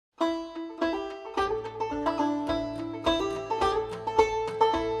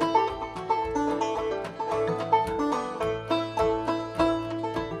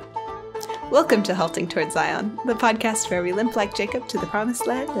Welcome to Halting Toward Zion, the podcast where we limp like Jacob to the promised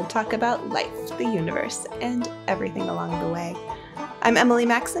land and talk about life, the universe, and everything along the way. I'm Emily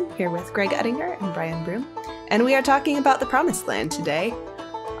Maxon, here with Greg Uttinger and Brian Broom, and we are talking about the promised land today,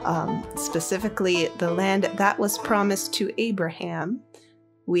 specifically the land that was promised to Abraham.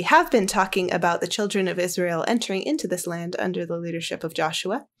 We have been talking about the children of Israel entering into this land under the leadership of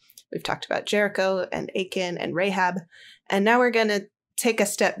Joshua. We've talked about Jericho and Achan and Rahab, and now we're going to take a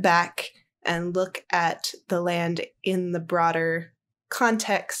step back and look at the land in the broader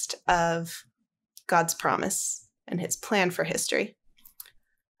context of God's promise and his plan for history.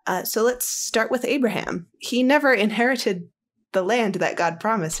 So let's start with Abraham. He never inherited the land that God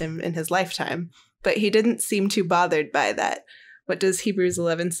promised him in his lifetime, but he didn't seem too bothered by that. What does Hebrews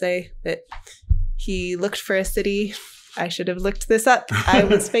 11 say? That he looked for a city. I should have looked this up. I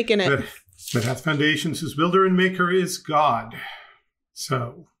was faking it. But hath foundations, whose builder and maker is God.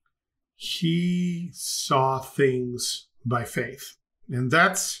 So he saw things by faith. And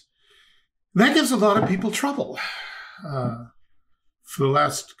that gives a lot of people trouble. For the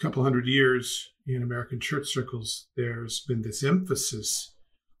last couple hundred years in American church circles, there's been this emphasis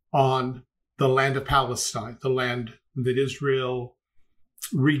on the land of Palestine, the land that Israel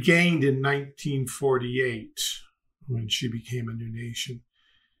regained in 1948 when she became a new nation.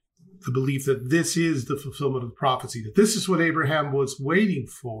 The belief that this is the fulfillment of the prophecy, that this is what Abraham was waiting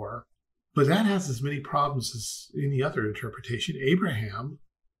for. But that has as many problems as any other interpretation. Abraham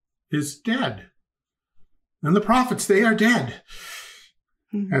is dead. And the prophets, they are dead,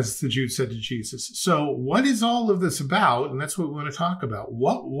 as the Jews said to Jesus. So what is all of this about? And that's what we want to talk about.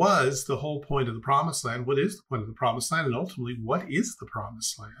 What was the whole point of the promised land? What is the point of the promised land? And ultimately, what is the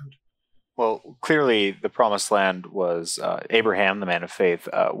promised land? Well, clearly the promised land was Abraham, the man of faith,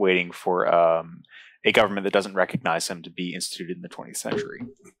 waiting for a government that doesn't recognize him to be instituted in the 20th century.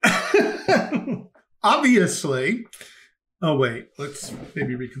 Obviously. Oh, wait, let's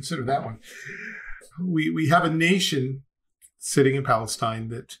maybe reconsider that one. We have a nation sitting in Palestine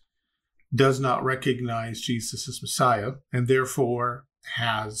that does not recognize Jesus as Messiah and therefore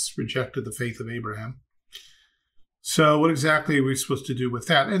has rejected the faith of Abraham. So what exactly are we supposed to do with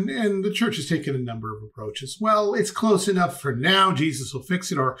that? And the church has taken a number of approaches. Well, it's close enough for now. Jesus will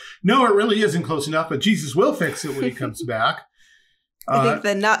fix it. Or, no, it really isn't close enough, but Jesus will fix it when he comes back. I think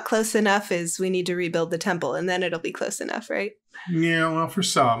the not close enough is we need to rebuild the temple, and then it'll be close enough, right? Yeah, well, for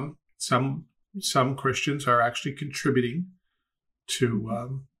some Christians are actually contributing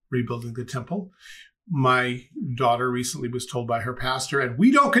to rebuilding the temple. My daughter recently was told by her pastor, and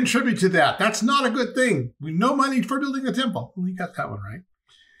we don't contribute to that. That's not a good thing. We no money for building a temple. Well, he got that one right.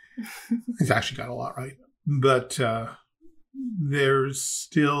 He's actually got a lot right. But there's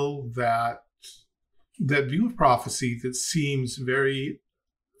still that view of prophecy that seems very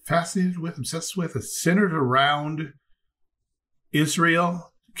fascinated with, obsessed with, is centered around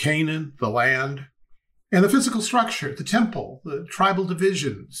Israel, Canaan, the land, and the physical structure, the temple, the tribal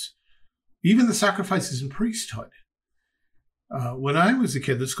divisions, even the sacrifices and priesthood. When I was a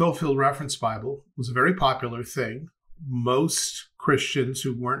kid, the Scofield Reference Bible was a very popular thing. Most Christians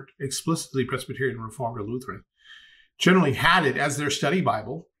who weren't explicitly Presbyterian, Reformed, or Lutheran generally had it as their study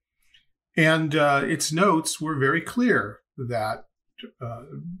Bible. And its notes were very clear that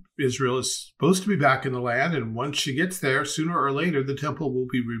Israel is supposed to be back in the land, and once she gets there, sooner or later, the temple will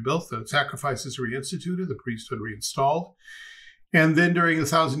be rebuilt, the sacrifices reinstituted, the priesthood reinstalled. And then during the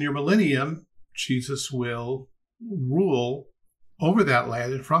 1,000-year millennium, Jesus will rule over that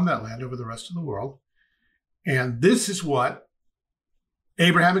land and from that land over the rest of the world. And this is what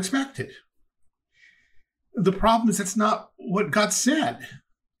Abraham expected. The problem is it's not what God said.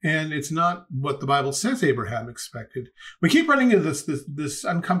 And it's not what the Bible says Abraham expected. We keep running into this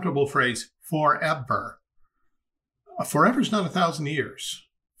uncomfortable phrase, forever. Forever is not 1,000 years.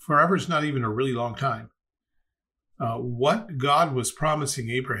 Forever is not even a really long time. What God was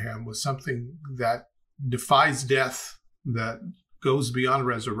promising Abraham was something that defies death, that goes beyond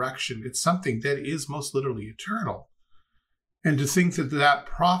resurrection. It's something that is most literally eternal. And to think that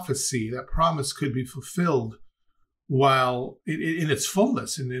prophecy, that promise could be fulfilled while in its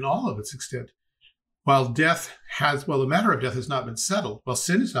fullness and in all of its extent, while the matter of death has not been settled, while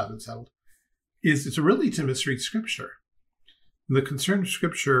sin has not been settled, it's really to misread Scripture. And the concern of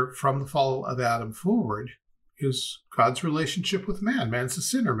Scripture from the fall of Adam forward is God's relationship with man. Man's a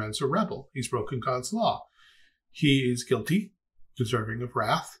sinner. Man's a rebel. He's broken God's law. He is guilty, deserving of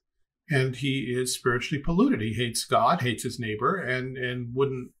wrath, and he is spiritually polluted. He hates God, hates his neighbor, and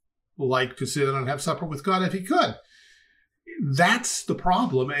wouldn't like to sit down and have supper with God if he could. that's the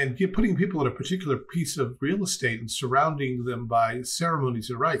problem. And putting people in a particular piece of real estate and surrounding them by ceremonies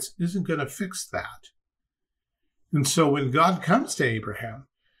and rites isn't going to fix that. And so when God comes to Abraham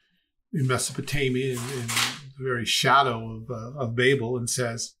in Mesopotamia, in the very shadow of Babel, and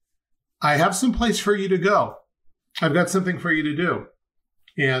says, I have some place for you to go. I've got something for you to do.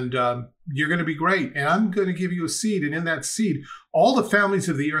 And you're going to be great. And I'm going to give you a seed. And in that seed, all the families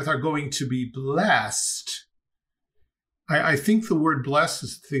of the earth are going to be blessed. I think the word blessed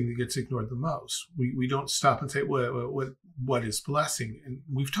is the thing that gets ignored the most. We don't stop and say, what is blessing? And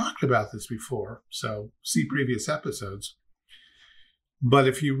we've talked about this before, so see previous episodes. But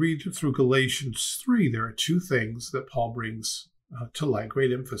if you read through Galatians 3, there are two things that Paul brings to light,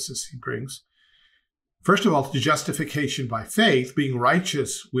 great emphasis he brings. First of all, the justification by faith, being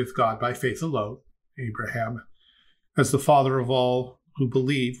righteous with God by faith alone. Abraham, as the father of all who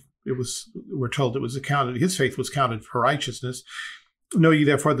believe, we're told it was accounted, his faith was counted for righteousness. Know ye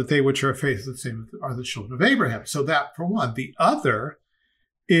therefore that they which are of faith the same are the children of Abraham. So that for one. The other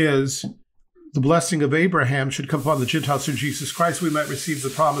is the blessing of Abraham should come upon the Gentiles through Jesus Christ. We might receive the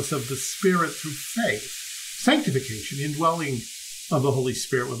promise of the Spirit through faith, sanctification, indwelling of the Holy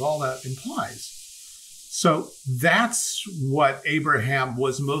Spirit with all that implies. So that's what Abraham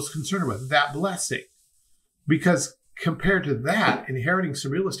was most concerned with, that blessing. Because compared to that, inheriting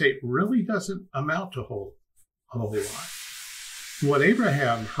some real estate really doesn't amount to a whole lot. What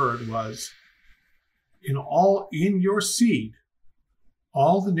Abraham heard was, in your seed,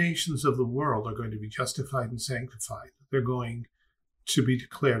 all the nations of the world are going to be justified and sanctified. They're going to be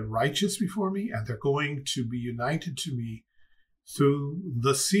declared righteous before me, and they're going to be united to me through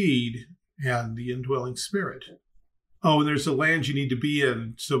the seed and the indwelling Spirit. Oh, and there's a land you need to be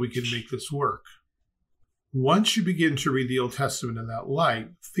in so we can make this work. Once you begin to read the Old Testament in that light,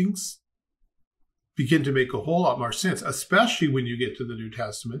 things begin to make a whole lot more sense, especially when you get to the New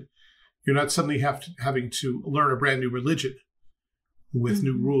Testament. You're not suddenly having to learn a brand new religion with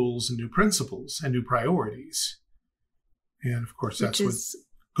new rules and new principles and new priorities. And of course, that's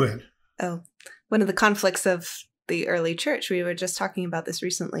go ahead. Oh, one of the conflicts of the early church, we were just talking about this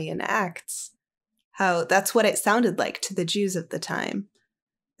recently in Acts, how that's what it sounded like to the Jews of the time.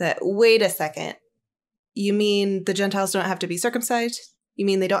 That, wait a second, you mean the Gentiles don't have to be circumcised? You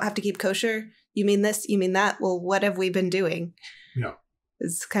mean they don't have to keep kosher? You mean this? You mean that? Well, what have we been doing? Yeah.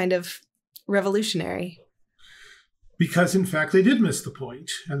 It's kind of revolutionary. Because, in fact, they did miss the point,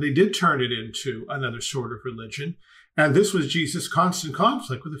 and they did turn it into another sort of religion. And this was Jesus' constant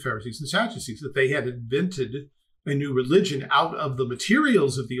conflict with the Pharisees and Sadducees, that they had invented a new religion out of the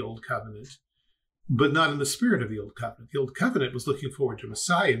materials of the Old Covenant, but not in the spirit of the Old Covenant. The Old Covenant was looking forward to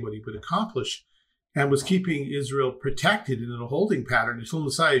Messiah and what he would accomplish, and was keeping Israel protected and in a holding pattern until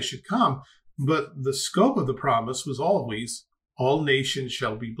Messiah should come. But the scope of the promise was always, all nations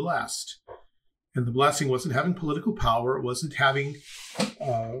shall be blessed. And the blessing wasn't having political power. It wasn't having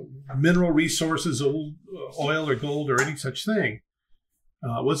mineral resources, oil or gold or any such thing.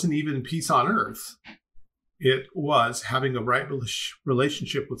 It wasn't even peace on earth. It was having a right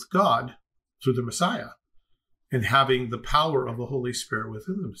relationship with God through the Messiah and having the power of the Holy Spirit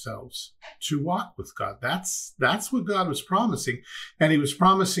within themselves to walk with God. That's what God was promising. And he was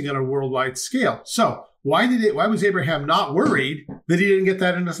promising on a worldwide scale. So why was Abraham not worried that he didn't get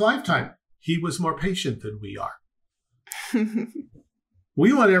that in his lifetime? He was more patient than we are.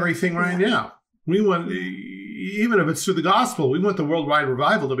 We want everything right now. We want, even if it's through the gospel, we want the worldwide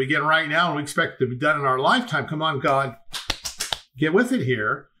revival to begin right now, and we expect it to be done in our lifetime. Come on, God, get with it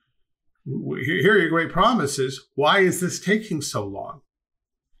here. Here are your great promises. Why is this taking so long?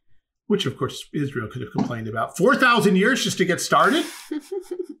 Which, of course, Israel could have complained about. 4,000 years just to get started?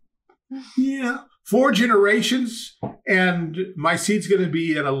 Yeah. 4 generations, and my seed's going to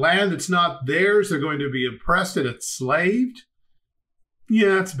be in a land that's not theirs. They're going to be oppressed and enslaved.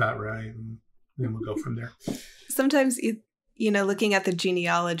 Yeah, that's about right. And then we'll go from there. Sometimes, looking at the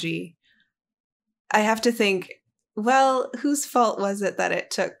genealogy, I have to think, well, whose fault was it that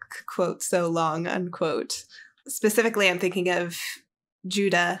it took, quote, so long, unquote? Specifically, I'm thinking of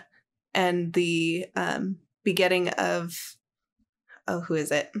Judah and the begetting of, who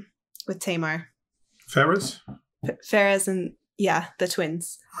is it? With Tamar. Pharez and, the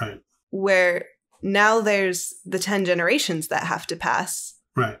twins. Right. Where now there's the 10 generations that have to pass.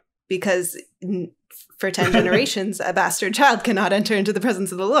 Right. Because for 10 generations, a bastard child cannot enter into the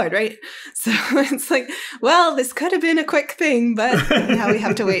presence of the Lord, right? So it's like, well, this could have been a quick thing, but now we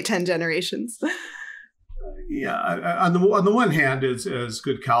have to wait 10 generations. Yeah. On the one hand, as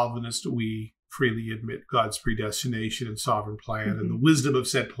good Calvinists, we freely admit God's predestination and sovereign plan and the wisdom of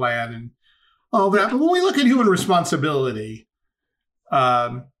said plan. And all that. But when we look at human responsibility,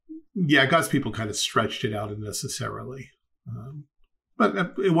 yeah, God's people kind of stretched it out unnecessarily.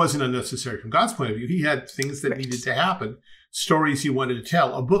 But it wasn't unnecessary from God's point of view. He had things that needed to happen, stories he wanted to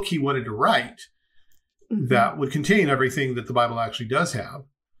tell, a book he wanted to write that would contain everything that the Bible actually does have.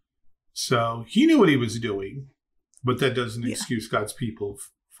 So he knew what he was doing, but that doesn't excuse God's people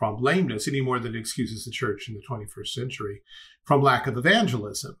from lameness any more than it excuses the church in the 21st century from lack of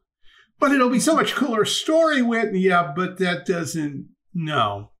evangelism. But it'll be so much cooler story when, but that doesn't,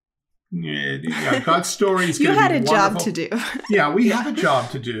 no. Yeah, God's story is going to be wonderful. You had a job to do. Yeah, we have a job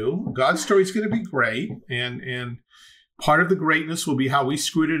to do. God's story is going to be great. And part of the greatness will be how we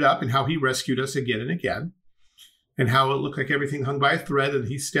screwed it up and how he rescued us again and again. And how it looked like everything hung by a thread and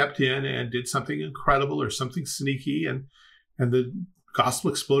he stepped in and did something incredible or something sneaky. And the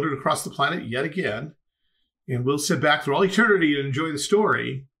gospel exploded across the planet yet again. And we'll sit back through all eternity and enjoy the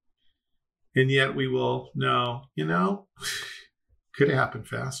story. And yet we will know, could have happened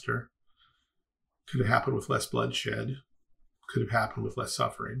faster. Could have happened with less bloodshed. Could have happened with less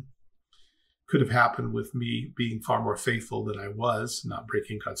suffering. Could have happened with me being far more faithful than I was, not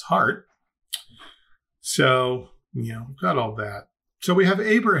breaking God's heart. So, got all that. So we have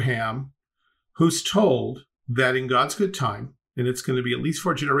Abraham, who's told that in God's good time, and it's going to be at least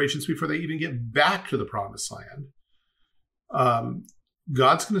 4 generations before they even get back to the promised land,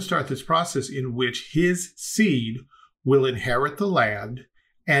 God's going to start this process in which his seed will inherit the land,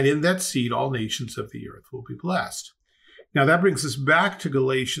 and in that seed, all nations of the earth will be blessed. Now, that brings us back to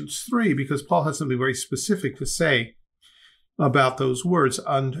Galatians 3, because Paul has something very specific to say about those words,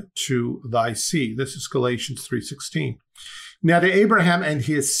 unto thy seed. This is Galatians 3:16. Now, to Abraham and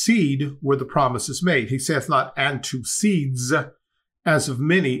his seed were the promises made. He saith not, and to seeds, as of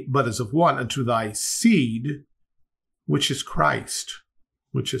many, but as of one, unto thy seed, which is Christ,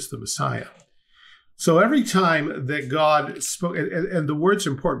 which is the Messiah. So every time that God spoke, and the word's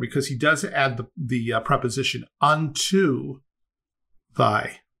important because he does add the preposition unto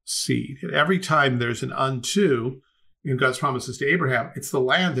thy seed. And every time there's an unto in God's promises to Abraham, it's the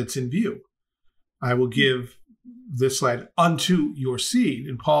land that's in view. I will give this land unto your seed.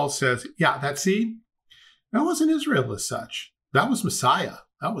 And Paul says, yeah, that seed, that wasn't Israel as such. That was Messiah.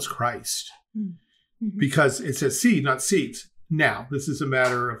 That was Christ. Mm-hmm. Because it says seed, not seeds. Now, this is a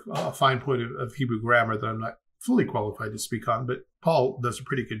matter of a fine point of Hebrew grammar that I'm not fully qualified to speak on, but Paul does a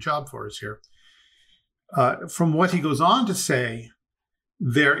pretty good job for us here. From what he goes on to say,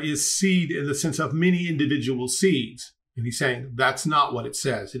 there is seed in the sense of many individual seeds. And he's saying that's not what it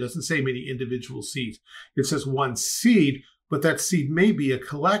says. It doesn't say many individual seeds. It says one seed, but that seed may be a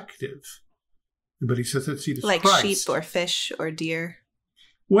collective. But he says that seed is like Christ. Sheep or fish or deer.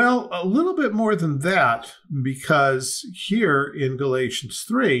 Well, a little bit more than that, because here in Galatians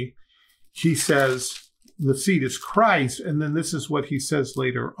 3, he says the seed is Christ, and then this is what he says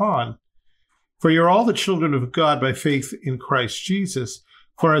later on. For you're all the children of God by faith in Christ Jesus.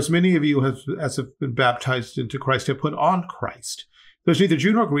 For as many of you as have been baptized into Christ have put on Christ. There's neither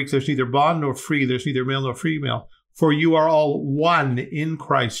Jew nor Greek, there's neither bond nor free, there's neither male nor female. For you are all one in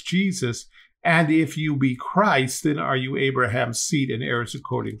Christ Jesus. And if you be Christ, then are you Abraham's seed and heirs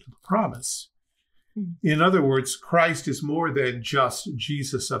according to the promise. In other words, Christ is more than just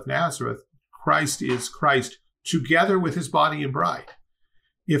Jesus of Nazareth. Christ is Christ together with his body and bride.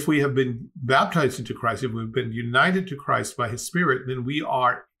 If we have been baptized into Christ, if we've been united to Christ by his Spirit, then we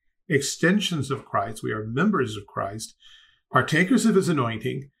are extensions of Christ. We are members of Christ, partakers of his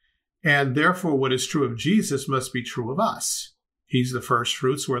anointing, and therefore what is true of Jesus must be true of us. He's the first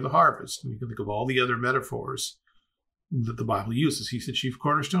fruits, we're the harvest. And you can think of all the other metaphors that the Bible uses. He's the chief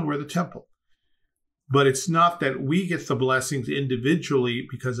cornerstone, we're the temple. But it's not that we get the blessings individually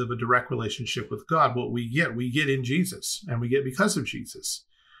because of a direct relationship with God. What we get in Jesus, and we get because of Jesus.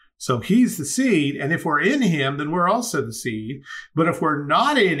 So he's the seed, and if we're in him, then we're also the seed. But if we're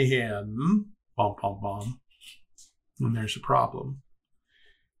not in him, then there's a problem.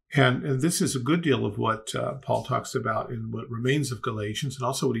 And this is a good deal of what Paul talks about in what remains of Galatians, and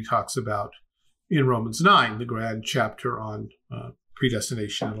also what he talks about in Romans 9, the grand chapter on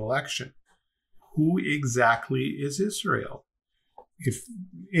predestination and election. Who exactly is Israel? If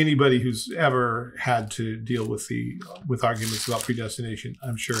anybody who's ever had to deal with arguments about predestination,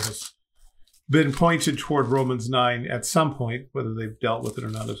 I'm sure has been pointed toward Romans 9 at some point. Whether they've dealt with it or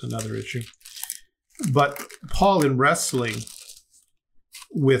not is another issue. But Paul, in wrestling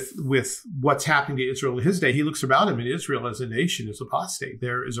with what's happening to Israel in his day, he looks about him, and Israel as a nation is apostate.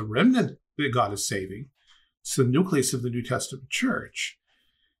 There is a remnant that God is saving. It's the nucleus of the New Testament church.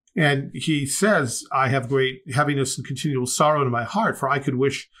 And he says, I have great heaviness and continual sorrow in my heart, for I could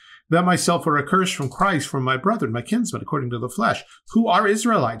wish that myself are accursed from Christ, from my brethren, my kinsmen, according to the flesh, who are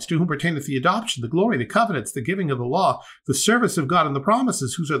Israelites, to whom pertaineth the adoption, the glory, the covenants, the giving of the law, the service of God, and the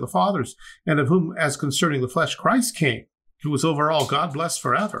promises, whose are the fathers, and of whom, as concerning the flesh, Christ came, who was over all, God blessed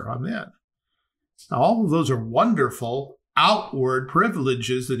forever. Amen. Now, all of those are wonderful outward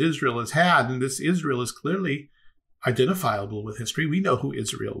privileges that Israel has had, and this Israel is clearly identifiable with history. We know who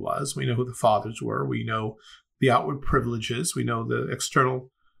Israel was. We know who the fathers were. We know the outward privileges. We know the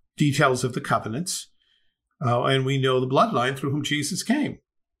external details of the covenants. And we know the bloodline through whom Jesus came.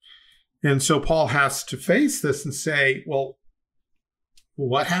 And so Paul has to face this and say, well,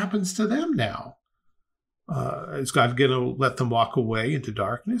 what happens to them now? Is God going to let them walk away into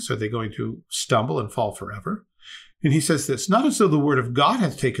darkness? Are they going to stumble and fall forever? And he says this, not as though the word of God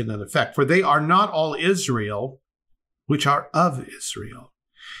hath taken an effect, for they are not all Israel, which are of Israel.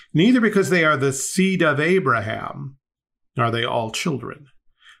 Neither because they are the seed of Abraham are they all children.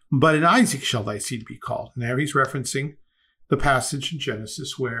 But in Isaac shall thy seed be called. And there he's referencing the passage in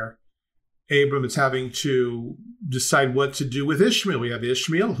Genesis where Abram is having to decide what to do with Ishmael. We have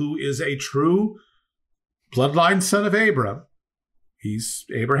Ishmael, who is a true bloodline son of Abram. He's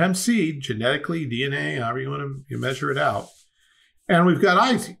Abraham's seed, genetically, DNA, however you want to measure it out. And we've got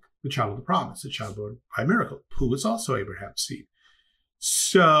Isaac, the child of the promise, the child born by miracle, who is also Abraham's seed.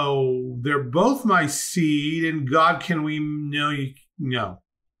 So they're both my seed, and God, can we know? No.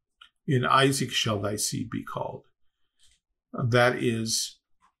 In Isaac shall thy seed be called. That is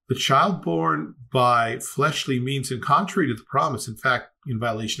the child born by fleshly means, and contrary to the promise, in fact, in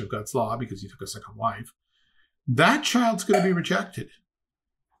violation of God's law, because he took a second wife, that child's going to be rejected.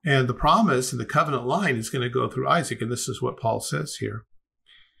 And the promise and the covenant line is going to go through Isaac. And this is what Paul says here.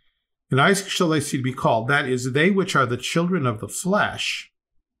 In Isaac shall thy seed be called. That is, they which are the children of the flesh,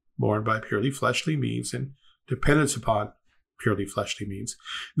 born by purely fleshly means and dependence upon purely fleshly means.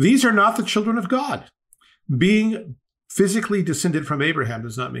 These are not the children of God. Being physically descended from Abraham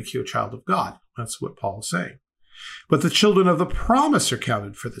does not make you a child of God. That's what Paul is saying. But the children of the promise are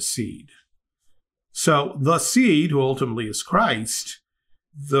counted for the seed. So the seed, who ultimately is Christ,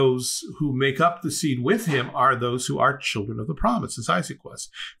 those who make up the seed with him are those who are children of the promise, as Isaac was.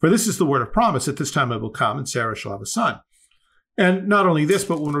 For this is the word of promise, at this time I will come, and Sarah shall have a son. And not only this,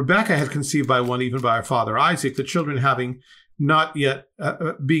 but when Rebekah had conceived by one, even by our father Isaac, the children having not yet,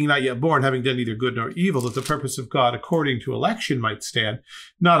 being not yet born, having done neither good nor evil, that the purpose of God according to election might stand,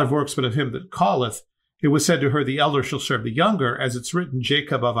 not of works, but of him that calleth, it was said to her, the elder shall serve the younger, as it's written,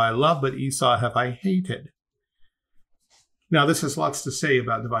 Jacob have I loved, but Esau have I hated. Now, this has lots to say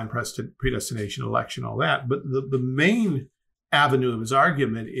about divine predestination, election, all that, but the main avenue of his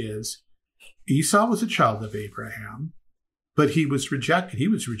argument is Esau was a child of Abraham, but he was rejected. He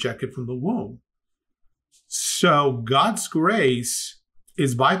was rejected from the womb. So God's grace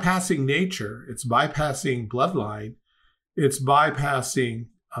is bypassing nature. It's bypassing bloodline. It's bypassing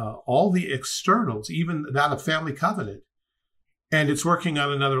all the externals, even that of family covenant. And it's working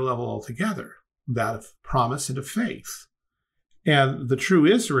on another level altogether, that of promise and of faith. And the true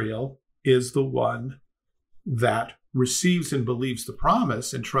Israel is the one that receives and believes the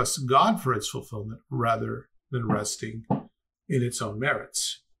promise and trusts God for its fulfillment rather than resting in its own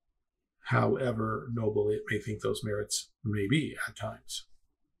merits, however noble it may think those merits may be at times.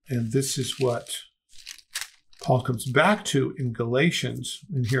 And this is what Paul comes back to in Galatians.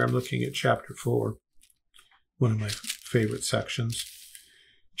 And here I'm looking at chapter 4, one of my favorite sections.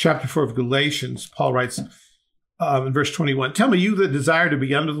 Chapter 4 of Galatians, Paul writes in verse 21, tell me, you that desire to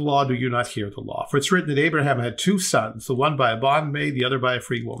be under the law, do you not hear the law? For it's written that Abraham had two sons, the one by a bondmaid, the other by a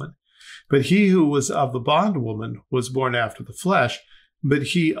free woman. But he who was of the bondwoman was born after the flesh, but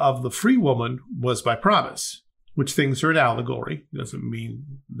he of the free woman was by promise, which things are an allegory. It doesn't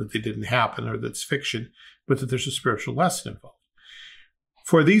mean that they didn't happen or that's fiction, but that there's a spiritual lesson involved.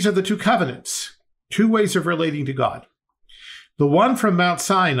 For these are the two covenants, two ways of relating to God. The one from Mount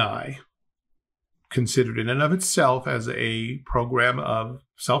Sinai, considered in and of itself as a program of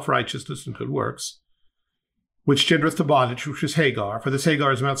self-righteousness and good works, which gendereth the bondage, which is Hagar. For this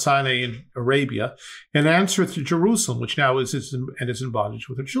Hagar is Mount Sinai in Arabia, and answereth to Jerusalem, which now is in bondage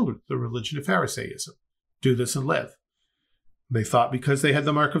with her children, the religion of Pharisaism. Do this and live. They thought because they had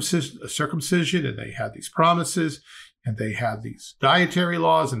the mark of circumcision, and they had these promises, and they had these dietary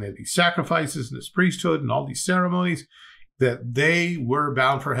laws, and they had these sacrifices, and this priesthood, and all these ceremonies, that they were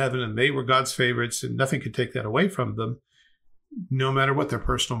bound for heaven, and they were God's favorites, and nothing could take that away from them, no matter what their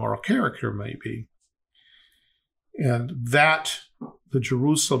personal moral character may be. And that, the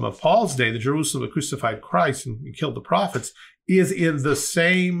Jerusalem of Paul's day, the Jerusalem that crucified Christ and killed the prophets, is in the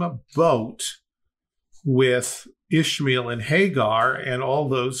same boat with Ishmael and Hagar and all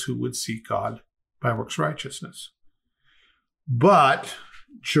those who would seek God by works righteousness. But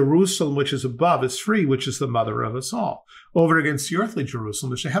Jerusalem, which is above, is free, which is the mother of us all. Over against the earthly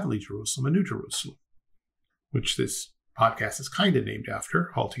Jerusalem is the heavenly Jerusalem, a new Jerusalem, which this podcast is kind of named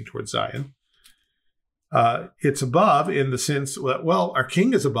after, halting towards Zion. It's above in the sense, well, our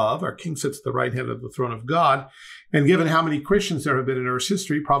king is above. Our king sits at the right hand of the throne of God. And given how many Christians there have been in Earth's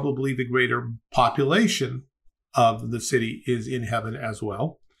history, probably the greater population of the city is in heaven as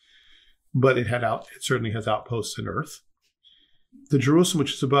well. But it certainly has outposts in earth. The Jerusalem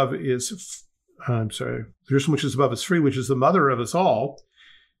which is above is, Jerusalem which is above is free, which is the mother of us all.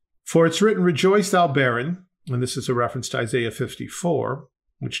 For it's written, rejoice thou barren, and this is a reference to Isaiah 54,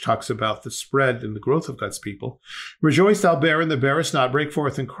 which talks about the spread and the growth of God's people. Rejoice thou barren that bearest not, break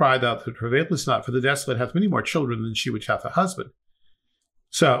forth and cry thou that travailest not, for the desolate hath many more children than she which hath a husband.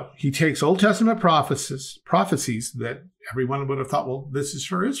 So he takes Old Testament prophecies that everyone would have thought, well, this is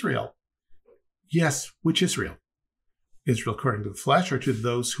for Israel. Yes, which Israel? Israel according to the flesh, or to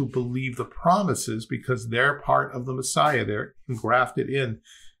those who believe the promises because they're part of the Messiah. They're engrafted in,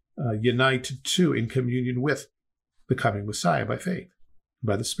 united to, in communion with the coming Messiah by faith,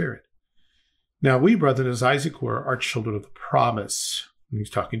 by the Spirit. Now we, brethren, as Isaac were, are children of the promise. And he's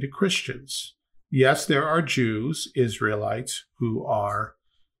talking to Christians. Yes, there are Jews, Israelites, who are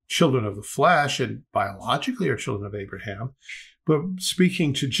children of the flesh and biologically are children of Abraham. But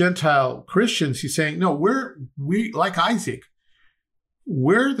speaking to Gentile Christians, he's saying, no, we like Isaac,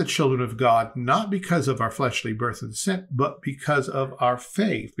 we're the children of God, not because of our fleshly birth and descent, but because of our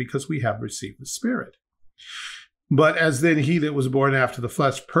faith, because we have received the Spirit. But as then he that was born after the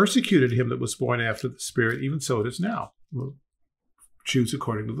flesh persecuted him that was born after the Spirit, even so it is now. Well, Jews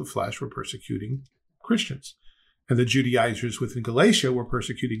according to the flesh were persecuting Christians. And the Judaizers within Galatia were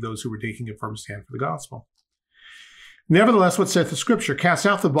persecuting those who were taking a firm stand for the gospel. Nevertheless, what saith the scripture? Cast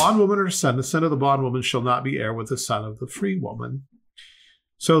out the bondwoman or her son. The son of the bondwoman shall not be heir with the son of the free woman.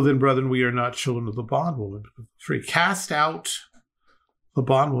 So then, brethren, we are not children of the bondwoman, but of the free. Cast out the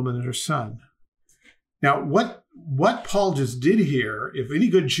bondwoman and her son. Now, what Paul just did here, if any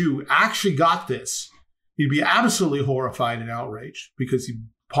good Jew actually got this, he'd be absolutely horrified and outraged, because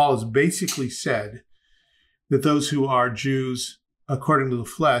Paul has basically said that those who are Jews according to the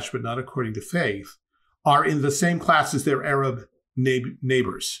flesh, but not according to faith, are in the same class as their Arab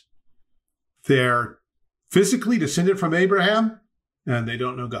neighbors. They're physically descended from Abraham, and they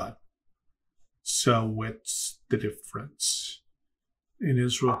don't know God. So what's the difference? And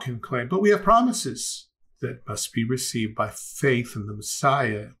Israel can claim, but we have promises that must be received by faith in the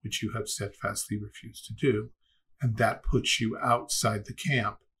Messiah, which you have steadfastly refused to do. And that puts you outside the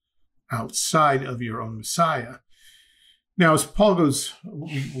camp, outside of your own Messiah. Now, as Paul goes,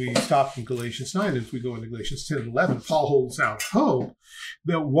 we stop in Galatians 9, as we go into Galatians 10 and 11, Paul holds out hope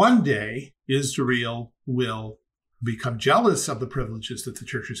that one day Israel will become jealous of the privileges that the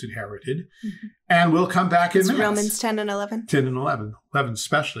church has inherited, and will come back in mass. Romans 10 and 11. 10 and 11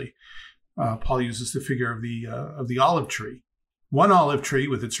 especially. Paul uses the figure of the olive tree. One olive tree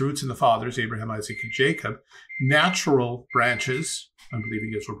with its roots in the fathers, Abraham, Isaac, and Jacob, natural branches,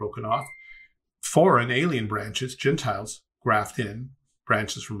 unbelieving Israel broken off, foreign alien branches, Gentiles, graft in,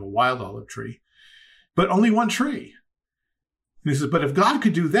 branches from a wild olive tree, but only one tree. And he says, but if God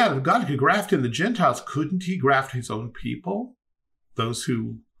could do that, if God could graft in the Gentiles, couldn't he graft his own people? Those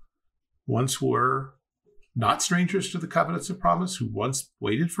who once were not strangers to the covenants of promise, who once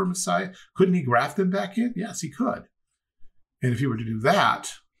waited for Messiah, couldn't he graft them back in? Yes, he could. And if he were to do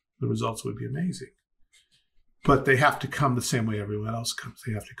that, the results would be amazing. But they have to come the same way everyone else comes.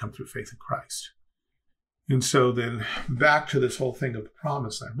 They have to come through faith in Christ. And so then back to this whole thing of the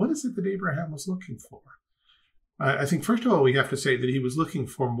promised land. What is it that Abraham was looking for? I think, first of all, we have to say that he was looking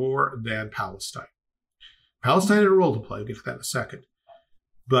for more than Palestine. Palestine had a role to play. We'll get to that in a second.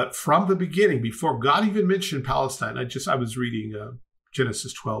 But from the beginning, before God even mentioned Palestine, I was reading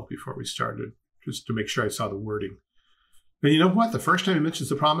Genesis 12 before we started, just to make sure I saw the wording. And you know what? The first time he mentions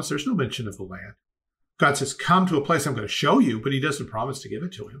the promise, there's no mention of the land. God says, come to a place I'm going to show you, but he doesn't promise to give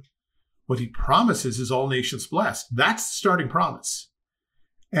it to him. What he promises is all nations blessed. That's the starting promise.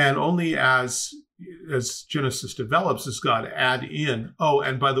 And only as Genesis develops does God add in, oh,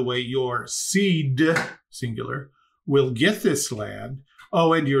 and by the way, your seed, singular, will get this land.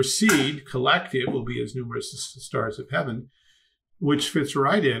 Oh, and your seed, collective, will be as numerous as the stars of heaven, which fits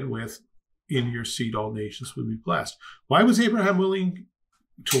right in with, in your seed all nations will be blessed. Why was Abraham willing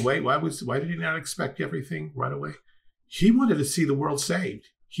to wait? Why did he not expect everything right away? He wanted to see the world saved.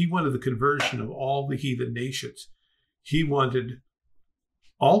 He wanted the conversion of all the heathen nations. He wanted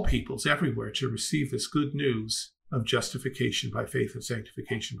all peoples everywhere to receive this good news of justification by faith and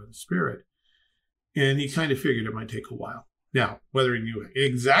sanctification by the Spirit. And he kind of figured it might take a while. Now, whether he knew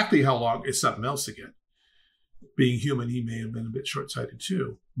exactly how long is something else again. Being human, he may have been a bit short-sighted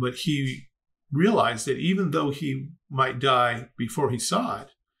too. But he realized that even though he might die before he saw it,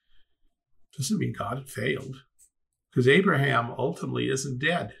 doesn't mean God had failed. Because Abraham ultimately isn't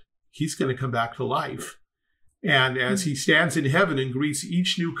dead. He's going to come back to life. And as he stands in heaven and greets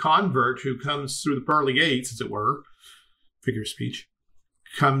each new convert who comes through the pearly gates, as it were, figure of speech,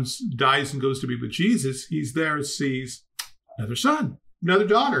 comes, dies, and goes to be with Jesus, he's there and sees another son, another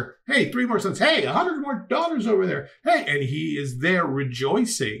daughter. Hey, 3 more sons. Hey, 100 more daughters over there. Hey, and he is there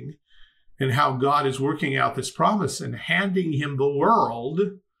rejoicing in how God is working out this promise and handing him the world.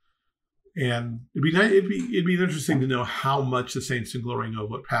 And it'd be interesting to know how much the saints in glory know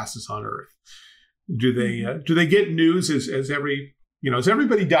what passes on earth. Do they get news as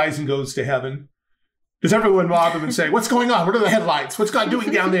everybody dies and goes to heaven? Does everyone mob them and say, "What's going on? What are the headlights? What's God doing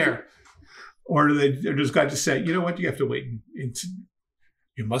down there?" Or does God just say, "You know what? You have to wait.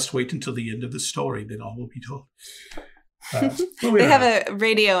 You must wait until the end of the story. Then all will be told." They have a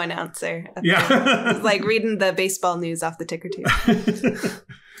radio announcer. Yeah, like reading the baseball news off the ticker tape.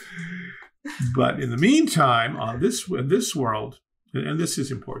 But in the meantime, in this world, and this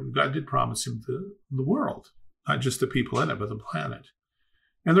is important, God did promise him the world, not just the people in it, but the planet.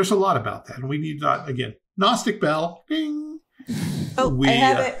 And there's a lot about that. And we need not, again, Gnostic bell, ding. I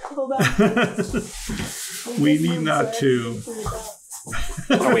have it. Hold on. We need not to.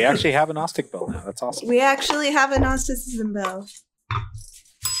 Oh, we actually have a Gnostic bell now. That's awesome. We actually have a Gnosticism bell.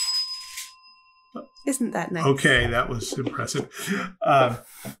 Isn't that nice? Okay, that was impressive.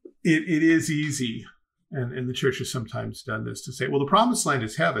 It is easy, and the church has sometimes done this, to say, well, the promised land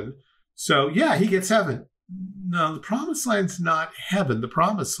is heaven, so yeah, he gets heaven. No, the promised land's not heaven. The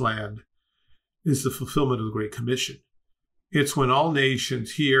promised land is the fulfillment of the Great Commission. It's when all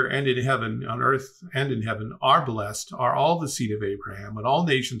nations here and in heaven, on earth and in heaven, are blessed, are all the seed of Abraham, when all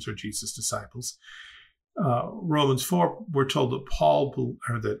nations are Jesus' disciples. Romans 4, we're told that Paul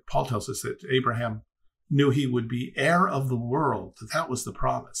tells us that Abraham knew he would be heir of the world. That was the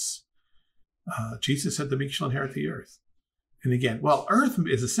promise. Jesus said the meek shall inherit the earth. And again, well, earth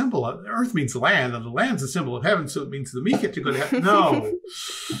is a symbol of, earth means land, and the land's a symbol of heaven, so it means the meek get to go to heaven. No.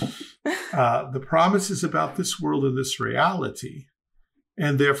 The promise is about this world and this reality.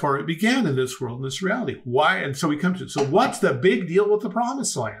 And therefore it began in this world and this reality. Why? And so we come to, so what's the big deal with the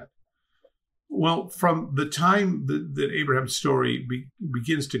promised land? Well, from the time that Abraham's story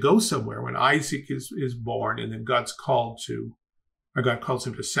begins to go somewhere, when Isaac is born, and then God calls him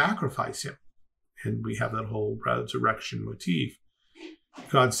to sacrifice him, and we have that whole resurrection motif.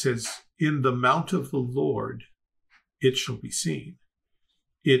 God says, "In the mount of the Lord, it shall be seen."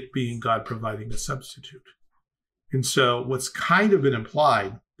 It being God providing a substitute. And so what's kind of been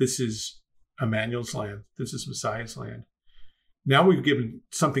implied, this is Emmanuel's land, this is Messiah's land. Now we've given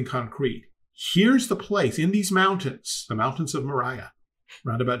something concrete. Here's the place in these mountains, the mountains of Moriah,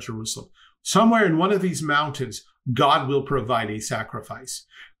 round about Jerusalem. Somewhere in one of these mountains, God will provide a sacrifice.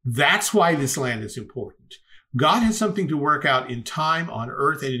 That's why this land is important. God has something to work out in time, on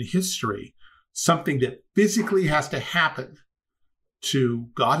earth, and in history, something that physically has to happen to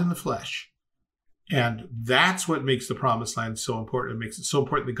God in the flesh. And that's what makes the promised land so important. It makes it so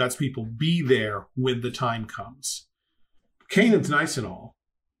important that God's people be there when the time comes. Canaan's nice and all.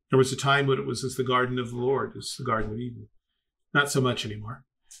 There was a time when it was as the garden of the Lord, as the Garden of Eden. Not so much anymore.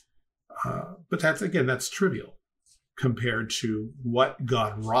 But that's trivial compared to what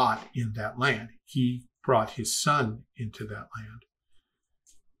God wrought in that land. He brought his son into that land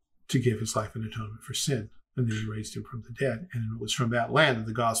to give his life in atonement for sin. And then he raised him from the dead. And it was from that land that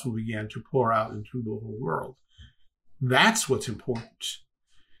the gospel began to pour out into the whole world. That's what's important.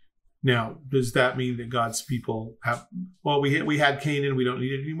 Now, does that mean that God's people have, well, we had Canaan, we don't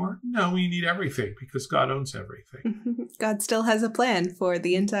need it anymore? No, we need everything because God owns everything. God still has a plan for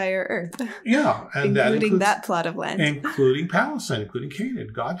the entire earth. Yeah. And including that plot of land. Including Palestine, including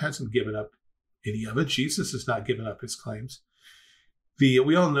Canaan. God hasn't given up any of it. Jesus has not given up his claims.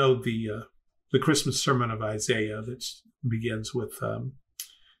 We all know the Christmas sermon of Isaiah that begins with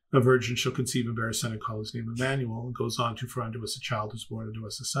a virgin shall conceive and bear a son and call his name Emmanuel, and goes on to, for unto us a child is born, unto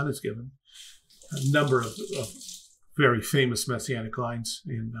us a son is given. A number of very famous messianic lines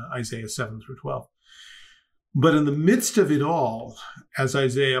in Isaiah 7 through 12. But in the midst of it all, as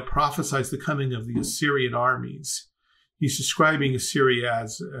Isaiah prophesies the coming of the Assyrian armies, he's describing Assyria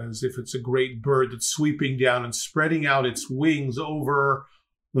as if it's a great bird that's sweeping down and spreading out its wings over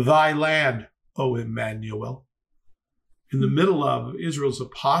thy land, O Emmanuel. in the middle of Israel's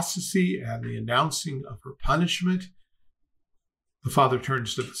apostasy and the announcing of her punishment, the father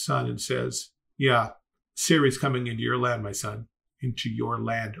turns to the son and says, yeah, Syria's coming into your land, my son, into your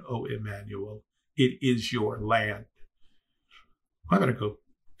land, O Emmanuel. It is your land. I better go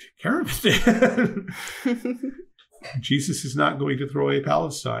take care of it then. Jesus is not going to throw away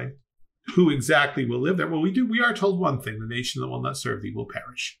Palestine. Who exactly will live there? Well, we are told one thing: the nation that will not serve thee will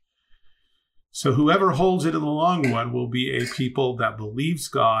perish. So whoever holds it in the long run will be a people that believes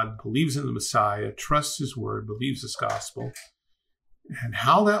God, believes in the Messiah, trusts his word, believes his gospel. And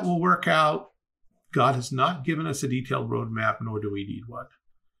how that will work out, God has not given us a detailed roadmap, nor do we need one.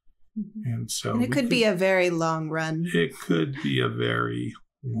 And so it could be a very long run. It could be a very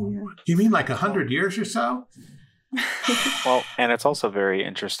long run. You mean like 100 years or so? Well, and it's also very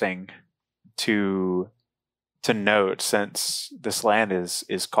interesting to note, since this land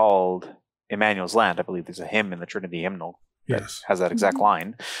is called Emmanuel's land. I believe there's a hymn in the Trinity hymnal that has that exact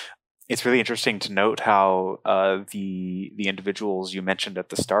line. It's really interesting to note how the individuals you mentioned at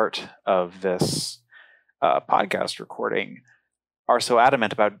the start of this podcast recording are so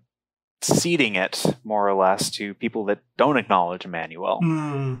adamant about ceding it more or less to people that don't acknowledge Emmanuel.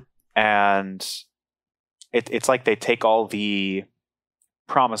 And it's like they take all the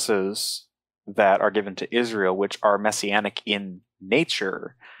promises that are given to Israel, which are messianic in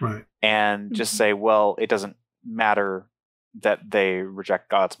nature, right, and just say, well, it doesn't matter that they reject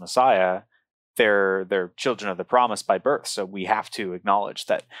God's Messiah. They're children of the promise by birth, so we have to acknowledge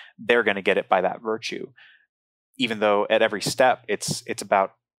that they're going to get it by that virtue, even though at every step it's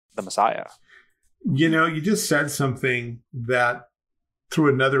about the Messiah. You know, you just said something that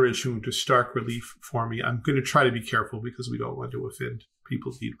threw another issue into stark relief for me. I'm going to try to be careful because we don't want to offend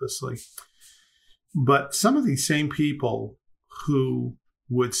people needlessly. But some of these same people who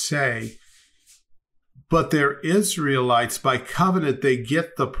would say, but they're Israelites by covenant, they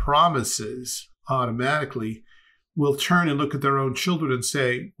get the promises automatically, will turn and look at their own children and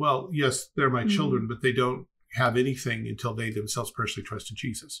say, well, yes, they're my children, but they don't have anything until they themselves personally trust in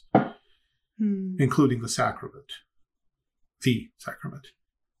Jesus, including the sacrament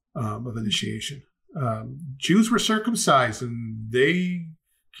of initiation. Jews were circumcised and they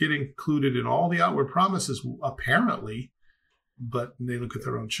get included in all the outward promises, apparently, but they look at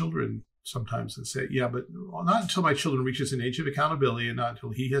their own children sometimes and say, yeah, but not until my children reaches an age of accountability and not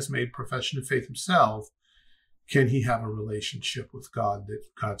until he has made profession of faith himself can he have a relationship with God that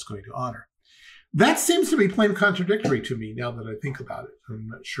God's going to honor. That seems to be plain contradictory to me now that I think about it. I'm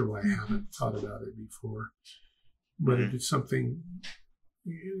not sure why I haven't thought about it before, but it's something.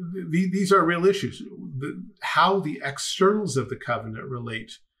 These are real issues. How the externals of the covenant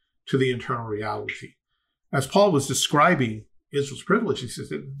relate to the internal reality. As Paul was describing Israel's privilege, he says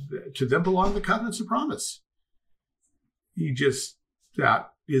that to them belong the covenants of promise.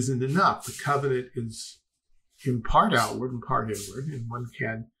 That isn't enough. The covenant is in part outward and part inward, and one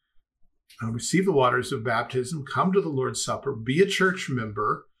can receive the waters of baptism, come to the Lord's Supper, be a church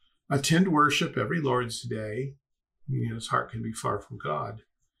member, attend worship every Lord's Day. His heart can be far from God.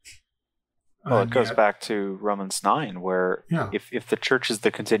 Well, it goes back to Romans 9, where if the church is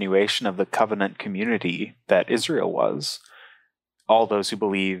the continuation of the covenant community that Israel was, all those who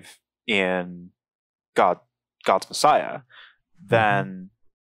believe in God's Messiah, then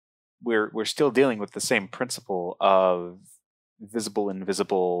we're still dealing with the same principle of visible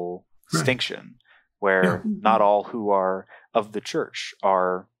invisible distinction, where not all who are of the church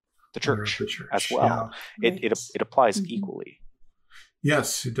are the church as well. It applies equally.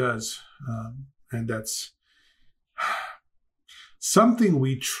 Yes, it does. And that's something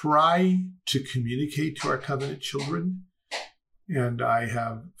we try to communicate to our covenant children. And I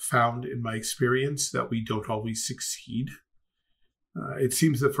have found in my experience that we don't always succeed. It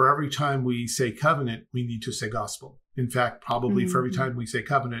seems that for every time we say covenant, we need to say gospel. In fact, probably for every time we say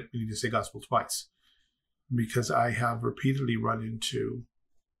covenant, we need to say gospel twice. Because I have repeatedly run into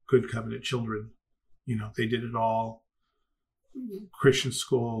good covenant children. They did it all. Christian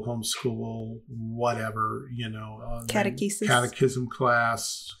school, homeschool, whatever, catechism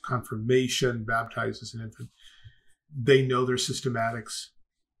class, confirmation, baptized as an infant. They know their systematics.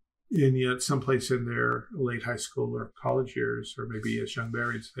 And yet someplace in their late high school or college years, or maybe as young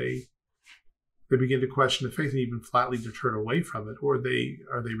marrieds, they begin to question the faith and even flatly to turn away from it, or they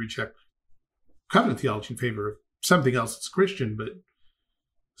reject covenant theology in favor of something else that's Christian, but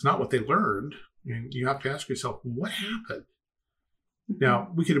it's not what they learned. And you have to ask yourself, what happened? Now,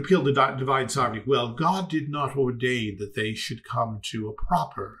 we can appeal to divine sovereignty. Well, God did not ordain that they should come to a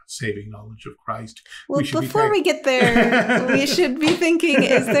proper saving knowledge of Christ. Well, before we get there, we should be thinking,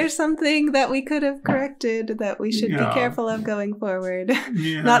 is there something that we could have corrected that we should be careful of going forward?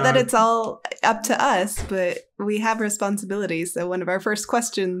 Yeah. Not that it's all up to us, but we have responsibilities. So one of our first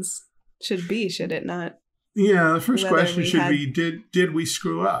questions should it not? Yeah, the first question should be, did we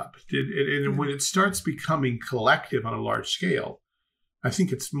screw up? And when it starts becoming collective on a large scale, I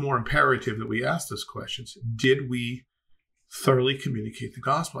think it's more imperative that we ask those questions. Did we thoroughly communicate the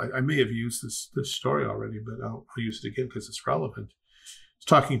gospel? I may have used this story already, but I'll use it again because it's relevant. I was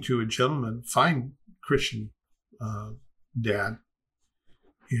talking to a gentleman, fine Christian dad,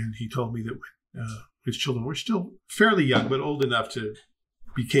 and he told me that his children were still fairly young, but old enough to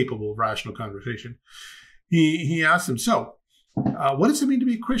be capable of rational conversation. He asked them, so what does it mean to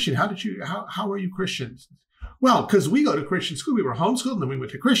be a Christian? How are you Christians? Well, because we go to Christian school, we were homeschooled, and then we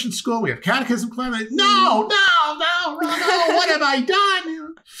went to Christian school, we have catechism class. No, what have I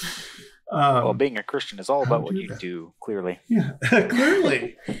done? Well, being a Christian is all about what you do, clearly. Yeah,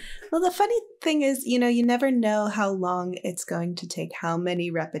 clearly. Well, the funny thing is, you never know how long it's going to take, how many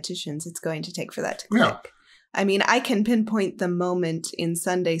repetitions it's going to take for that to click. Yeah. I mean, I can pinpoint the moment in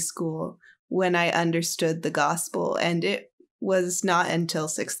Sunday school when I understood the gospel, and it was not until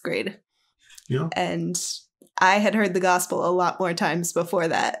 6th grade. Yeah. And I had heard the gospel a lot more times before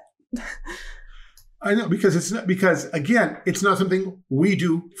that. I know, because again, it's not something we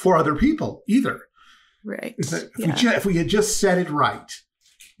do for other people either. Right. If we had just said it right,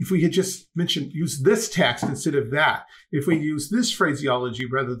 if we had just use this text instead of that, if we use this phraseology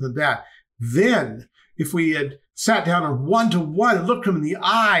rather than that, then if we had sat down and one-to-one and looked them in the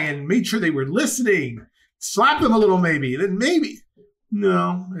eye and made sure they were listening, slapped them a little maybe, then maybe.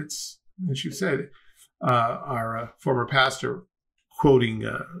 No, it's, as you said, our former pastor, quoting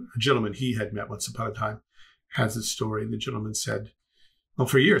a gentleman he had met once upon a time, has this story. And the gentleman said, well,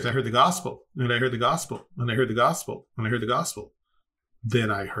 for years I heard the gospel, and I heard the gospel, and I heard the gospel, and I heard the gospel. Then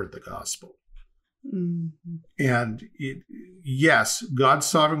I heard the gospel. Mm-hmm. And yes, God's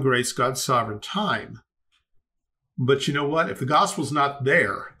sovereign grace, God's sovereign time. But you know what? If the gospel's not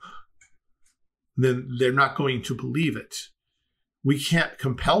there, then they're not going to believe it. We can't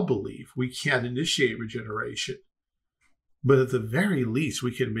compel belief. We can't initiate regeneration. But at the very least,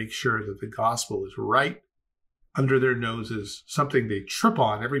 we can make sure that the gospel is right under their noses, something they trip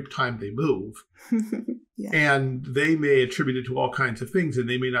on every time they move. Yeah. And they may attribute it to all kinds of things, and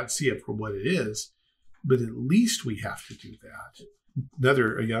they may not see it for what it is. But at least we have to do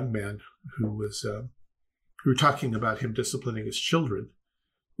that. A young man who was, we were talking about him disciplining his children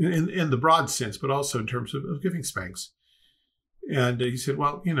in the broad sense, but also in terms of giving spanks. And he said,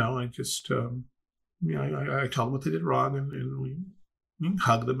 well, I just, I tell them what they did wrong, and we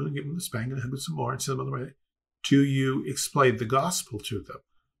hug them and give them the spank and hug them some more and send them on the way. Do you explain the gospel to them?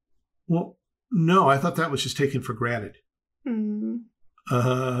 Well, no, I thought that was just taken for granted. Mm-hmm.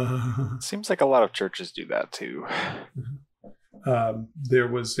 Seems like a lot of churches do that too. There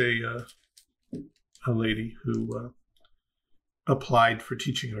was a lady who applied for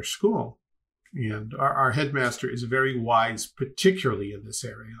teaching in our school. And our headmaster is very wise, particularly in this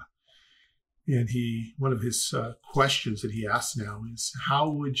area. And one of his questions that he asks now is, how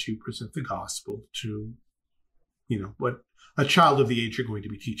would you present the gospel to, what a child of the age you're going to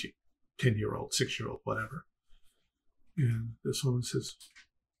be teaching, 10-year-old, 6-year-old, whatever. And this woman says,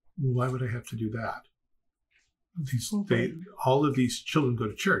 why would I have to do that? All of these children go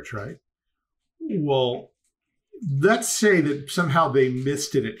to church, right? Well, let's say that somehow they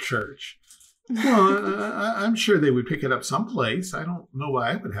missed it at church. Well, I'm sure they would pick it up someplace. I don't know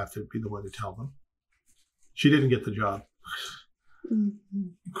why I would have to be the one to tell them. She didn't get the job.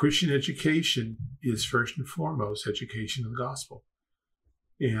 Mm-hmm. Christian education is first and foremost education of the gospel.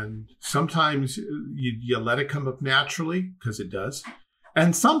 And sometimes you let it come up naturally, because it does.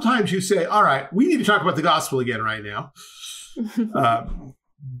 And sometimes you say, all right, we need to talk about the gospel again right now.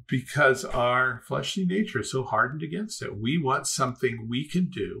 Because our fleshly nature is so hardened against it. We want something we can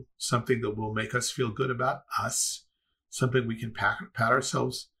do, something that will make us feel good about us, something we can pat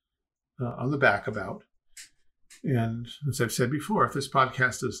ourselves on the back about. And as I've said before, if this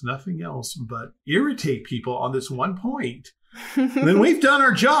podcast does nothing else but irritate people on this one point, then we've done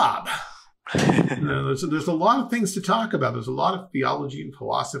our job. There's a lot of things to talk about. There's a lot of theology and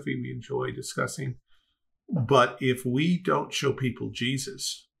philosophy we enjoy discussing. But if we don't show people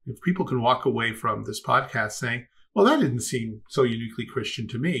Jesus, if people can walk away from this podcast saying, well, that didn't seem so uniquely Christian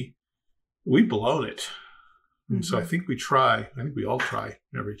to me, we've blown it. Mm-hmm. And so I think we all try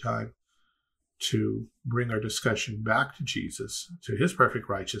every time to bring our discussion back to Jesus, to his perfect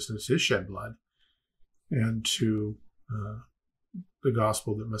righteousness, his shed blood, and to the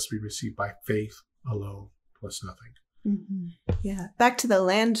gospel that must be received by faith alone, plus nothing. Mm-hmm. Yeah. Back to the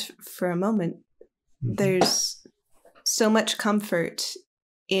land for a moment. Mm-hmm. There's so much comfort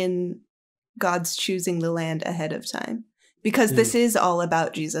in God's choosing the land ahead of time, because this is all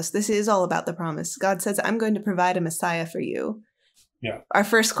about Jesus. This is all about the promise. God says, I'm going to provide a Messiah for you. Yeah. Our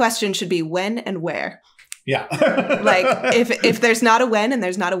first question should be when and where. Yeah. Like if there's not a when and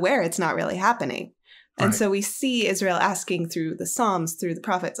there's not a where, it's not really happening. And so we see Israel asking through the Psalms, through the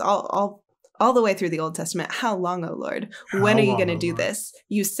prophets, all the way through the Old Testament, how long, O Lord? When are you going to do this?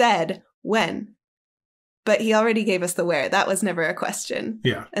 You said when, but he already gave us the where. That was never a question.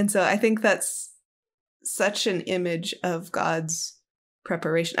 Yeah. And so I think that's such an image of God's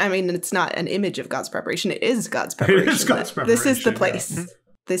preparation. I mean, it's not an image of God's preparation. It is God's preparation. It is God's preparation. This is the place. Yeah.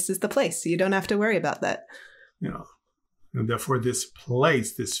 This is the place. You don't have to worry about that. Yeah. And therefore, this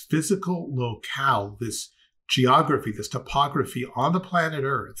place, this physical locale, this geography, this topography on the planet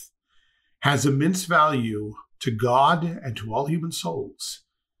Earth has immense value to God and to all human souls.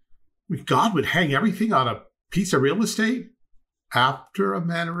 I mean, God would hang everything on a piece of real estate? After a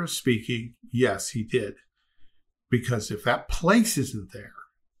manner of speaking, yes, he did. Because if that place isn't there,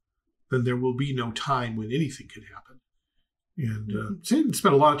 then there will be no time when anything can happen. And Satan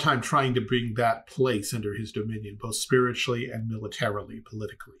spent a lot of time trying to bring that place under his dominion, both spiritually and militarily,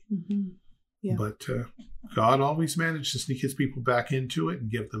 politically. Mm-hmm. Yeah. But God always managed to sneak his people back into it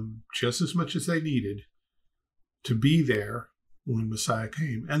and give them just as much as they needed to be there when Messiah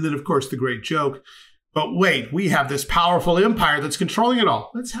came. And then, of course, the great joke, but wait, we have this powerful empire that's controlling it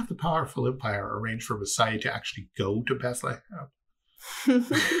all. Let's have the powerful empire arrange for Messiah to actually go to Bethlehem.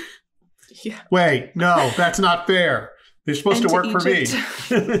 Yeah. Wait, no, that's not fair. They're supposed to work for me.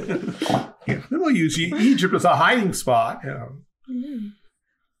 Yeah, then we'll use Egypt as a hiding spot.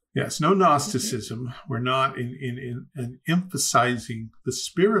 Yes, no Gnosticism. We're not in emphasizing the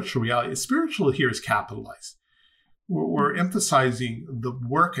spiritual reality. Spiritual here is capitalized. We're emphasizing the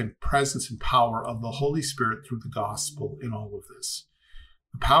work and presence and power of the Holy Spirit through the gospel in all of this.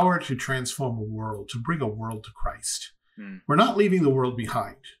 The power to transform a world, to bring a world to Christ. We're not leaving the world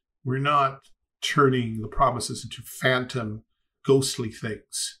behind. We're not turning the promises into phantom, ghostly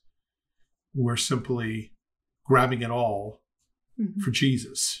things. We're simply grabbing it all for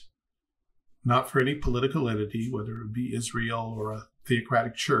Jesus, not for any political entity, whether it be Israel or a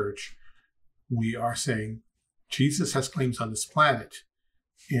theocratic church. We are saying Jesus has claims on this planet,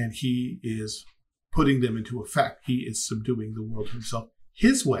 and he is putting them into effect. He is subduing the world to himself,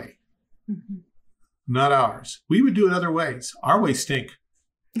 his way, not ours. We would do it other ways. Our ways stink.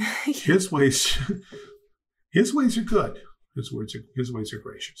 His ways are good. His ways are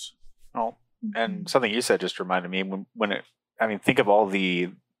gracious. Oh, and something you said just reminded me think of all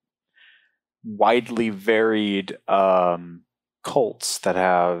the widely varied cults that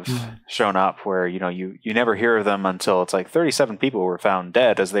have shown up where, you never hear of them until it's like 37 people were found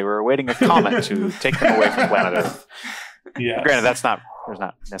dead as they were awaiting a comet to take them away from planet Earth. Yeah. Granted, there's not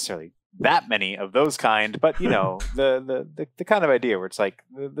necessarily that many of those kind, but the kind of idea where it's like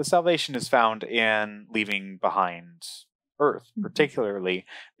the salvation is found in leaving behind Earth, particularly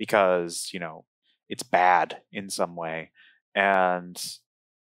because it's bad in some way, and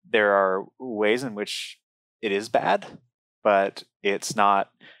there are ways in which it is bad, but it's not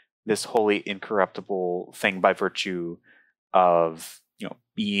this wholly incorruptible thing by virtue of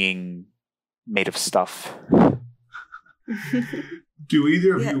being made of stuff. Do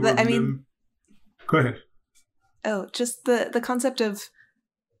either of you go ahead. Oh, just the concept of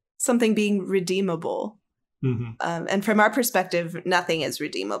something being redeemable. And from our perspective, nothing is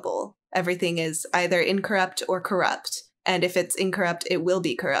redeemable. Everything is either incorrupt or corrupt. And if it's incorrupt, it will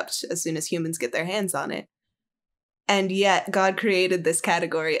be corrupt as soon as humans get their hands on it. And yet God created this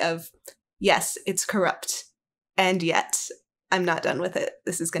category of, yes, it's corrupt. And yet I'm not done with it.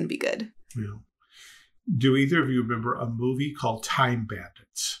 This is going to be good. Yeah. Do either of you remember a movie called Time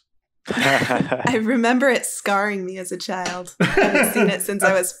Bandits? I remember it scarring me as a child. I haven't seen it since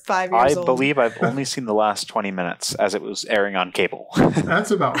I was 5 years old. I believe I've only seen the last 20 minutes as it was airing on cable. That's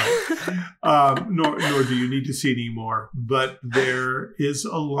about right. Nor do you need to see any more. But there is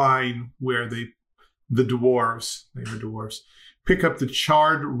a line where the dwarves, pick up the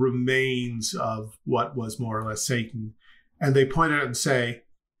charred remains of what was more or less Satan, and they point at it and say,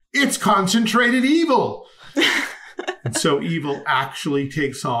 "It's concentrated evil." And so evil actually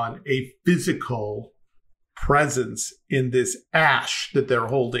takes on a physical presence in this ash that they're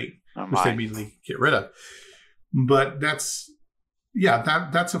holding, which they immediately get rid of. But that's yeah,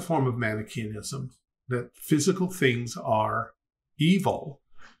 that's a form of Manichaeanism, that physical things are evil.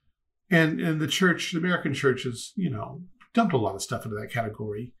 And the church, the American church has, dumped a lot of stuff into that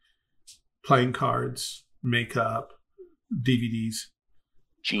category. Playing cards, makeup, DVDs.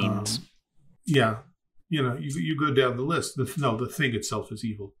 Jeans. Yeah. You go down the list. The thing itself is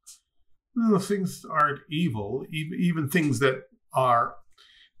evil. No, things aren't evil. Even things that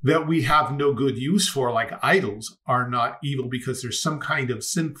we have no good use for, like idols, are not evil because there's some kind of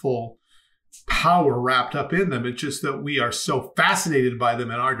sinful power wrapped up in them. It's just that we are so fascinated by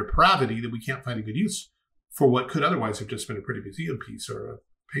them and our depravity that we can't find a good use for what could otherwise have just been a pretty museum piece or a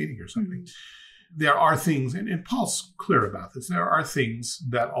painting or something. There are things, and Paul's clear about this, there are things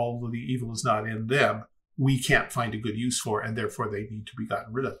that although the evil is not in them, we can't find a good use for, and therefore they need to be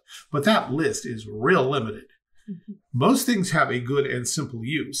gotten rid of. But that list is real limited. Most things have a good and simple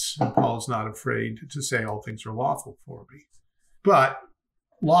use, and Paul is not afraid to say all things are lawful for me. But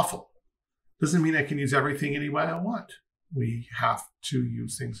lawful doesn't mean I can use everything any way I want. We have to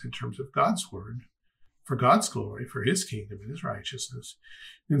use things in terms of God's word, for God's glory, for his kingdom and his righteousness.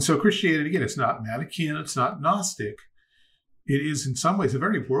 And so Christianity, again, it's not Manichaean, it's not Gnostic. It is in some ways a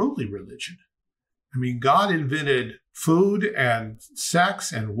very worldly religion. I mean, God invented food and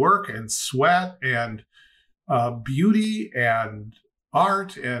sex and work and sweat and beauty and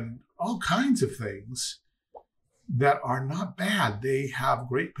art and all kinds of things that are not bad. They have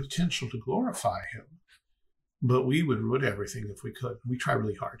great potential to glorify him. But we would ruin everything if we could. We try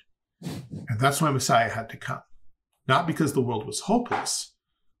really hard. And that's why Messiah had to come. Not because the world was hopeless,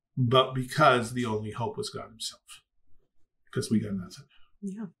 but because the only hope was God himself. Because we got nothing.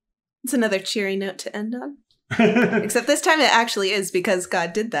 Yeah. It's another cheery note to end on. Except this time it actually is because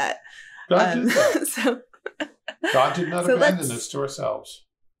God did that. God did that. So God did not abandon us to ourselves.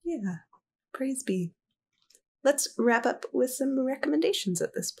 Yeah. Praise be. Let's wrap up with some recommendations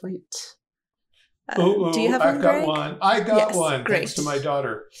at this point. Do you have one, I've got Greg? one. I got one, great. thanks to my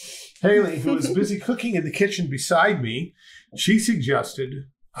daughter, Haley, who is busy cooking in the kitchen beside me. She suggested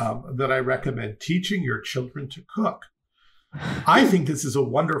that I recommend teaching your children to cook. I think this is a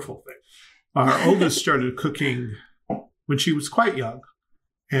wonderful thing. Our oldest started cooking when she was quite young,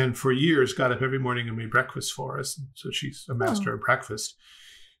 and for years got up every morning and made breakfast for us. So she's a master of breakfast.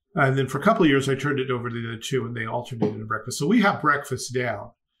 And then for a couple of years, I turned it over to the other two, and they alternated in breakfast. So we have breakfast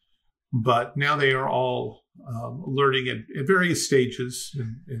down. But now they are all learning at various stages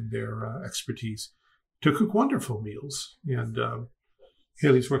in their expertise to cook wonderful meals. And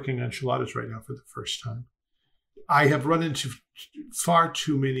Haley's working on enchiladas right now for the first time. I have run into far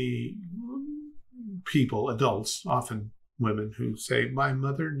too many people, adults, often women, who say, my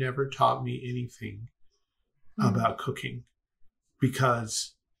mother never taught me anything about cooking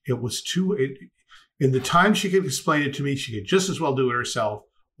because it was in the time she could explain it to me, she could just as well do it herself.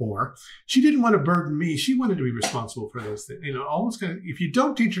 Or she didn't want to burden me. She wanted to be responsible for those things. Almost kind of, if you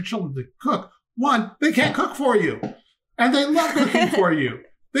don't teach your children to cook, one, they can't cook for you. And they love cooking for you.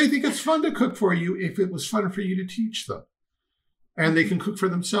 They think it's fun to cook for you if it was fun for you to teach them. And they can cook for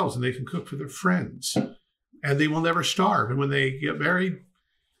themselves and they can cook for their friends. And they will never starve. And when they get married,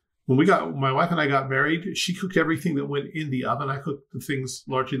 my wife and I got married, she cooked everything that went in the oven. I cooked the things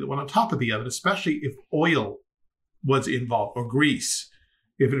largely that went on top of the oven, especially if oil was involved or grease.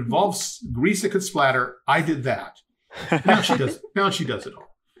 If it involves grease that could splatter, I did that. Now she does it all.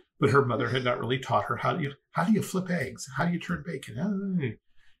 But her mother had not really taught her how do you flip eggs? How do you turn bacon?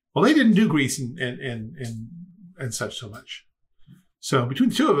 Well, they didn't do grease and such so much. So between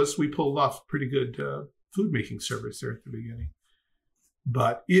the two of us, we pulled off pretty good food making service there at the beginning.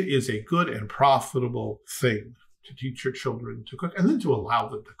 But it is a good and profitable thing to teach your children to cook and then to allow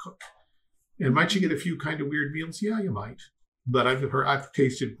them to cook. And might you get a few kind of weird meals? Yeah, you might. But I've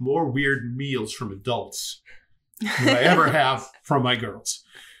tasted more weird meals from adults than I ever have from my girls.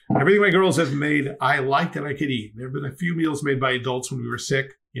 Everything my girls have made, I liked and I could eat. There have been a few meals made by adults when we were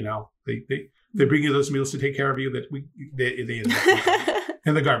sick. They bring you those meals to take care of you that they ended up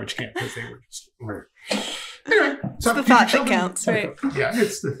in the garbage can because they were just weird. Anyway, it's the thought that counts, right? Yeah,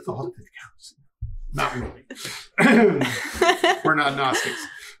 it's the thought that counts. Not really. We're not Gnostics.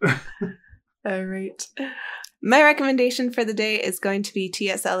 All right. My recommendation for the day is going to be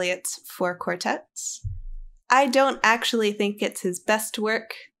T.S. Eliot's Four Quartets. I don't actually think it's his best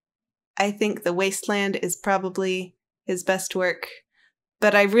work. I think The Wasteland is probably his best work.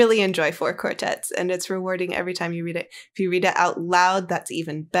 But I really enjoy Four Quartets, and it's rewarding every time you read it. If you read it out loud, that's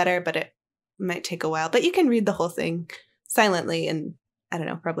even better, but it might take a while. But you can read the whole thing silently in, I don't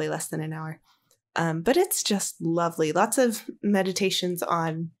know, probably less than an hour. But it's just lovely. Lots of meditations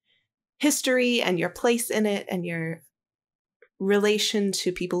on history and your place in it and your relation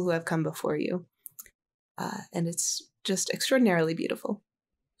to people who have come before you. And it's just extraordinarily beautiful.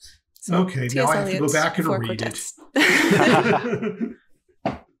 So, okay, now I have to go back and read quartets. It.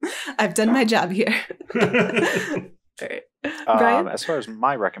 I've done my job here. All right. Brian? As far as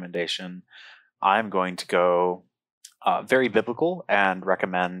my recommendation, I'm going to go very biblical and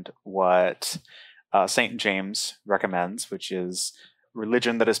recommend what St. James recommends, which is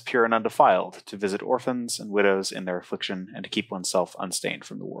religion that is pure and undefiled, to visit orphans and widows in their affliction and to keep oneself unstained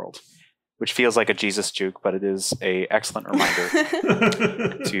from the world. Which feels like a Jesus juke, but it is an excellent reminder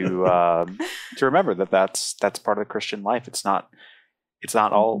to remember that that's part of the Christian life. It's not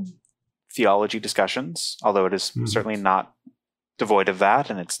all theology discussions, although it is certainly not devoid of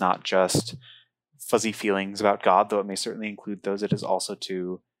that, and it's not just fuzzy feelings about God, though it may certainly include those. It is also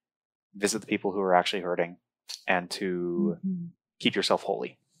to visit the people who are actually hurting and to keep yourself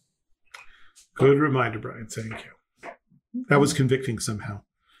holy. Good reminder, Brian. Thank you. That was convicting somehow.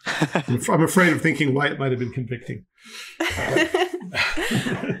 I'm afraid of thinking why it might have been convicting.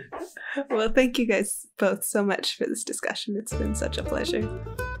 Well, thank you guys both so much for this discussion. It's been such a pleasure.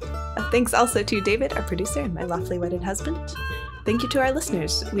 Thanks also to David, our producer, and my lawfully wedded husband. Thank you to our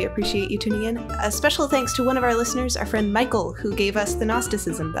listeners. We appreciate you tuning in. A special thanks to one of our listeners, our friend Michael, who gave us the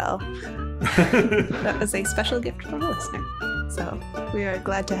Gnosticism bell. That was a special gift from a listener. So we are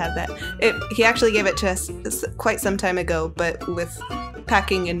glad to have that. He actually gave it to us quite some time ago, but with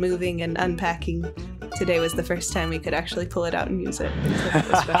packing and moving and unpacking, today was the first time we could actually pull it out and use it. So that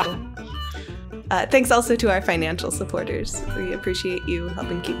was special. Thanks also to our financial supporters. We appreciate you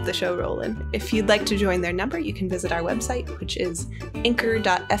helping keep the show rolling. If you'd like to join their number, you can visit our website, which is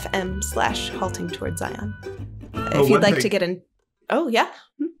anchor.fm/halting toward Zion. If you'd like to get in... Oh, yeah?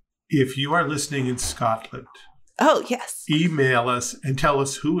 If you are listening in Scotland... Oh, yes. Email us and tell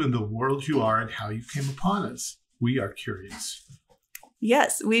us who in the world you are and how you came upon us. We are curious.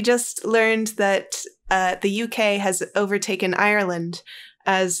 Yes, we just learned that the UK has overtaken Ireland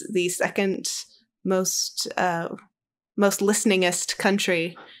as the second most listeningest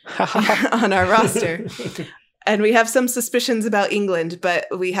country on our roster. And we have some suspicions about England, but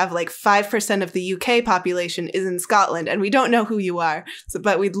we have like 5% of the UK population is in Scotland, and we don't know who you are,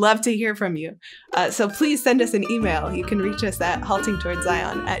 but we'd love to hear from you. So please send us an email. You can reach us at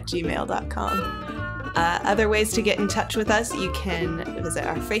haltingtowardszion@gmail.com. Other ways to get in touch with us, you can visit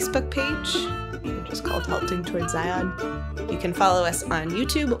our Facebook page, which is called Halting Towards Zion. You can follow us on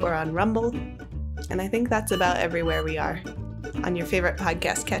YouTube or on Rumble. And I think that's about everywhere we are. On your favorite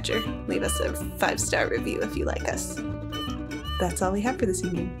podcast catcher, leave us a 5-star review if you like us. That's all we have for this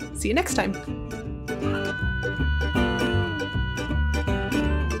evening. See you next time.